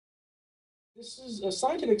This is a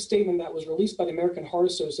scientific statement that was released by the American Heart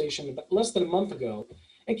Association about less than a month ago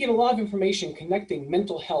and gave a lot of information connecting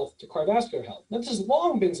mental health to cardiovascular health. Now, this has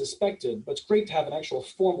long been suspected, but it's great to have an actual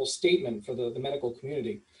formal statement for the medical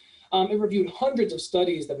community. It reviewed hundreds of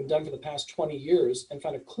studies that have been done for the past 20 years and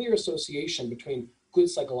found a clear association between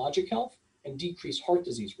good psychologic health and decreased heart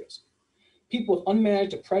disease risk. People with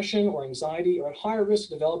unmanaged depression or anxiety are at higher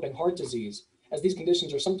risk of developing heart disease, as these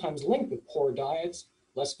conditions are sometimes linked with poor diets,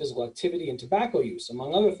 less physical activity, and tobacco use,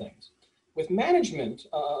 among other things. With management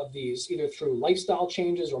of these, either through lifestyle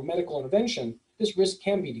changes or medical intervention, this risk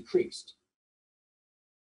can be decreased.